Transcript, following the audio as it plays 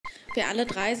Wir alle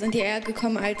drei sind hierher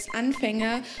gekommen als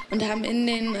Anfänger und haben in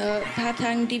den paar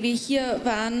Tagen, die wir hier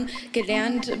waren,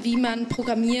 gelernt, wie man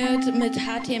programmiert mit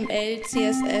HTML,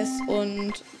 CSS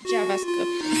und JavaScript.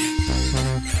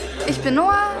 Ich bin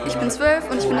Noah, ich bin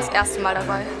 12 und ich bin das erste Mal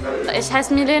dabei. Ich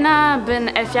heiße Milena, bin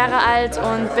 11 Jahre alt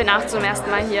und bin auch zum ersten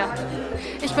Mal hier.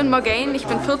 Ich bin Morgaine, ich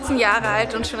bin 14 Jahre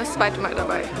alt und schon das zweite Mal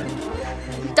dabei.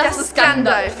 Das ist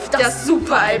Gandalf, das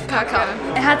super Alpaka.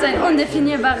 Er hat ein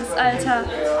undefinierbares Alter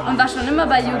und war schon immer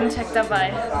bei Jugendtech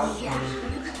dabei.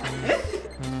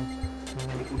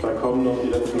 Da kommen noch die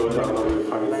letzten Leute an, aber wir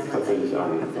fangen jetzt tatsächlich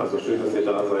an. Also schön, dass ihr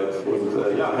da seid.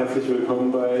 Und ja, herzlich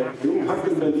willkommen bei Hackt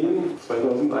in Berlin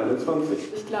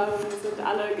 2021. Ich glaube, wir sind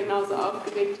alle genauso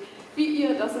aufgeregt wie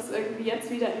ihr, dass es irgendwie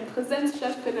jetzt wieder in Präsenz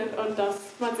stattfindet und dass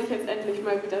man sich jetzt endlich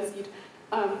mal wieder sieht.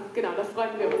 Genau, da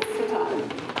freuen wir uns total.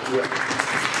 Ja.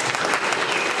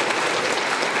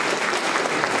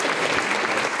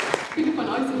 Viele von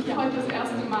euch sind hier heute das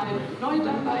erste Mal neu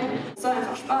dabei. Es soll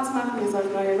einfach Spaß machen, ihr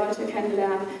sollt neue Leute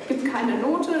kennenlernen. Es gibt keine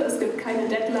Note, es gibt keine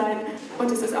Deadline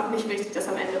und es ist auch nicht wichtig, dass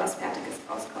am Ende was Fertiges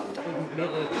rauskommt.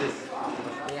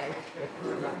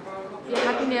 Wir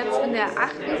hatten jetzt in der 8.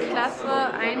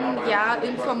 Klasse ein Jahr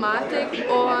Informatik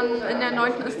und in der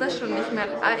 9. ist das schon nicht mehr.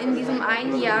 In diesem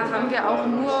einen Jahr haben wir auch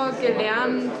nur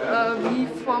gelernt, wie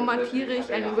formatiere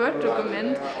ich ein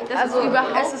Word-Dokument.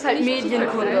 Es ist halt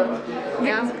Medienkunde.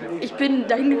 Ja. Ich bin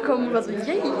dahin gekommen und war so,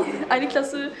 yay, eine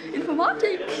Klasse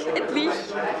Informatik, endlich.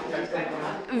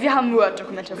 Wir haben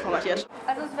Word-Dokumente formatiert.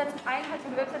 Also es wäre zum einen halt so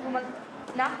eine Website, wo man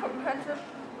nachgucken könnte,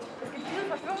 es gibt viele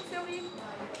Verschwörungstheorien,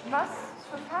 was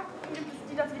für Fakten gibt es,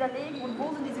 die das widerlegen und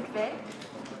wo sind diese Quellen.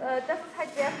 Das ist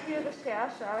halt sehr viel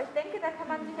Recherche, aber ich denke, da kann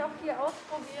man sich auch viel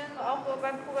ausprobieren, auch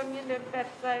beim Programmieren der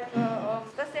Webseite,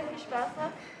 das sehr viel Spaß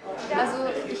macht. Also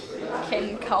ich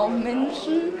kenne kaum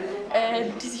Menschen,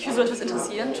 die sich für so etwas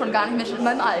interessieren, schon gar nicht Menschen in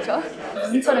meinem Alter. Wir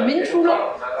sind zwar eine MINT-Schule,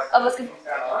 aber es gibt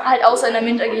halt außer in der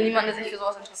MINT AG niemanden, der sich für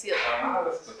sowas interessiert.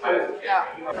 Ja.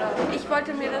 Ich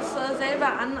wollte mir das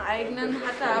selber aneignen,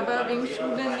 hatte aber wegen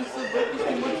Schule nicht so wirklich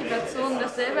die Motivation,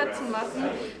 das selber zu machen.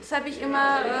 Deshalb ich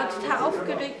immer total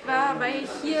aufgeregt war, weil ich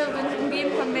hier bin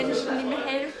umgeben von Menschen, die mir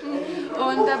helfen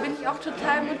und da bin ich auch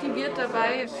total motiviert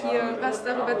dabei, hier was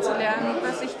darüber zu lernen,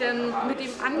 was ich dann mit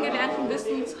dem angelernten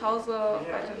Wissen zu Hause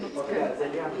weiter nutzen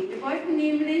kann. Wir wollten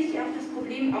nämlich auf das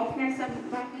Problem aufmerksam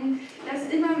machen, dass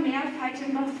immer mehr falsche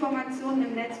Informationen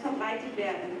im Netz verbreitet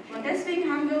werden. Und deswegen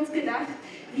haben wir uns gedacht,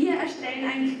 wir erstellen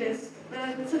ein Quiz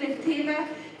zu dem Thema,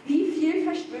 wie viel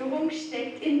Verschwörung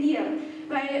steckt in dir.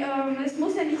 Weil es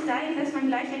muss ja nicht sein, dass man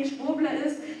gleich ein Schwurbler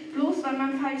ist, bloß weil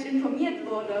man falsch informiert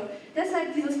wurde.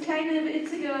 Deshalb dieses kleine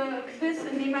witzige Quiz,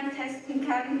 in dem man testen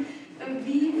kann,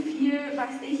 wie viel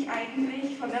weiß ich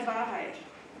eigentlich von der Wahrheit.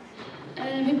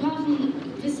 Wir brauchen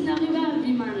Wissen darüber,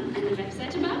 wie man eine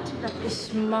Webseite baut.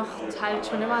 Ich mache halt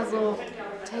schon immer so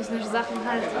technische Sachen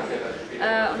halt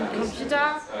und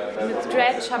Computer. Mit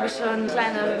Scratch habe ich schon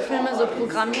kleine Filme so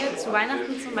programmiert, zu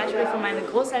Weihnachten zum Beispiel für meine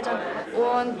Großeltern.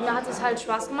 Und mir hat es halt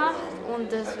Spaß gemacht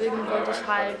und deswegen wollte ich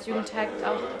halt Jugendtech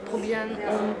auch probieren,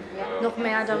 um noch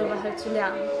mehr darüber halt zu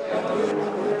lernen.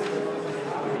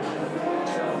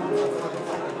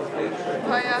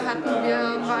 Vorher hatten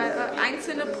wir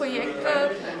einzelne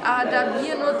Projekte, da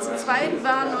wir nur zu zweit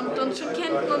waren und uns schon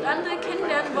kannten und andere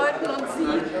kennenlernen wollten und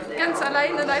sie ganz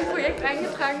allein in ein Projekt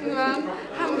eingetragen waren,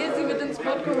 haben wir sie mit ins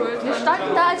Boot geholt. Wir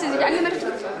standen da, als sie sich angemeldet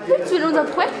hat, willst du in unser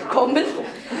Projekt kommen?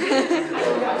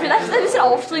 Vielleicht ein bisschen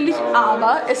aufdringlich,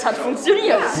 aber es hat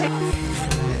funktioniert.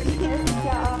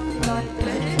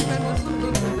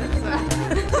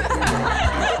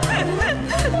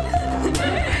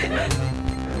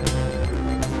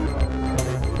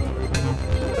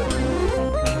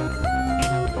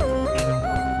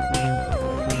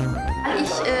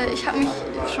 Ich habe mich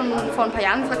schon vor ein paar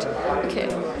Jahren gefragt, okay,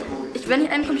 wenn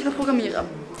ich einen Computer programmiere,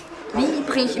 wie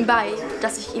bringe ich ihm bei,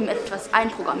 dass ich ihm etwas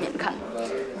einprogrammieren kann?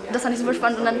 Das fand ich super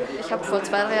spannend und dann, ich habe vor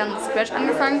 2-3 Jahren mit Scratch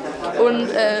angefangen und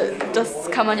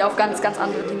das kann man ja auf ganz, ganz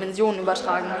andere Dimensionen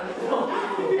übertragen.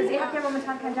 Also ihr habt ja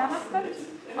momentan kein JavaScript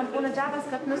und ohne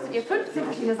JavaScript müsstet ihr 15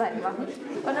 verschiedene Seiten machen.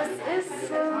 Und das ist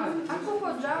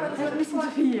ein bisschen zu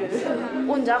viel.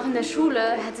 Und auch in der Schule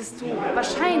hättest du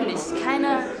wahrscheinlich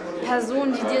keine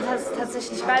Person, die dir das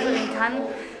tatsächlich beibringen kann.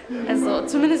 Also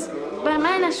zumindest bei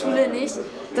meiner Schule nicht.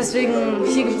 Deswegen,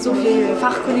 hier gibt es so viele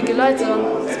fachkundige Leute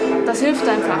und das hilft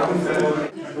einfach.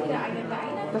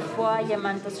 bevor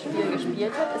jemand das Spiel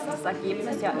gespielt hat, ist das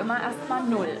Ergebnis ja immer erstmal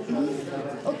 0.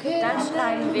 Okay. Dann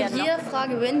schreiben wir jeder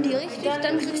Frage, wenn die richtig,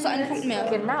 dann kriegst du einen Punkt mehr.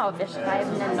 Genau, wir schreiben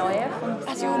eine neue Funktion.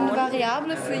 Also eine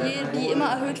Variable für jede, die immer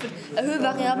erhöht wird. Erhöhe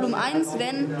Variable um 1,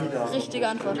 wenn richtige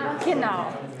Antwort. Genau,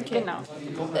 genau.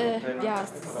 Ja.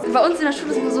 Bei uns in der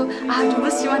Schule ist immer so, du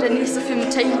bist jemand, der nicht so viel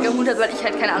mit Technik am Hut hat, weil ich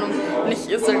halt, keine Ahnung, nicht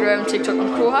Instagram, TikTok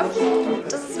und Co. habe.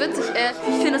 Das ist witzig.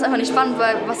 Ich finde das einfach nicht spannend,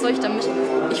 weil was soll ich damit?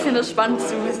 Ich finde es spannend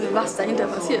zu wissen, was dahinter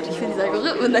passiert. Ich finde diese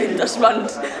Algorithmen dahinter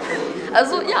spannend.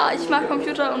 Also ja, ich mag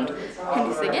Computer und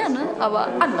Handys sehr gerne, aber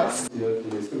anders.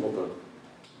 Die nächste Gruppe.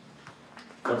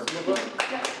 Sagst du noch was?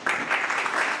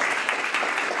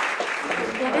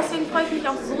 Ja, deswegen freue ich mich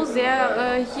auch so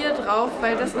sehr hier drauf,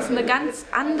 weil das ist eine ganz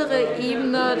andere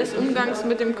Ebene des Umgangs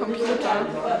mit dem Computer.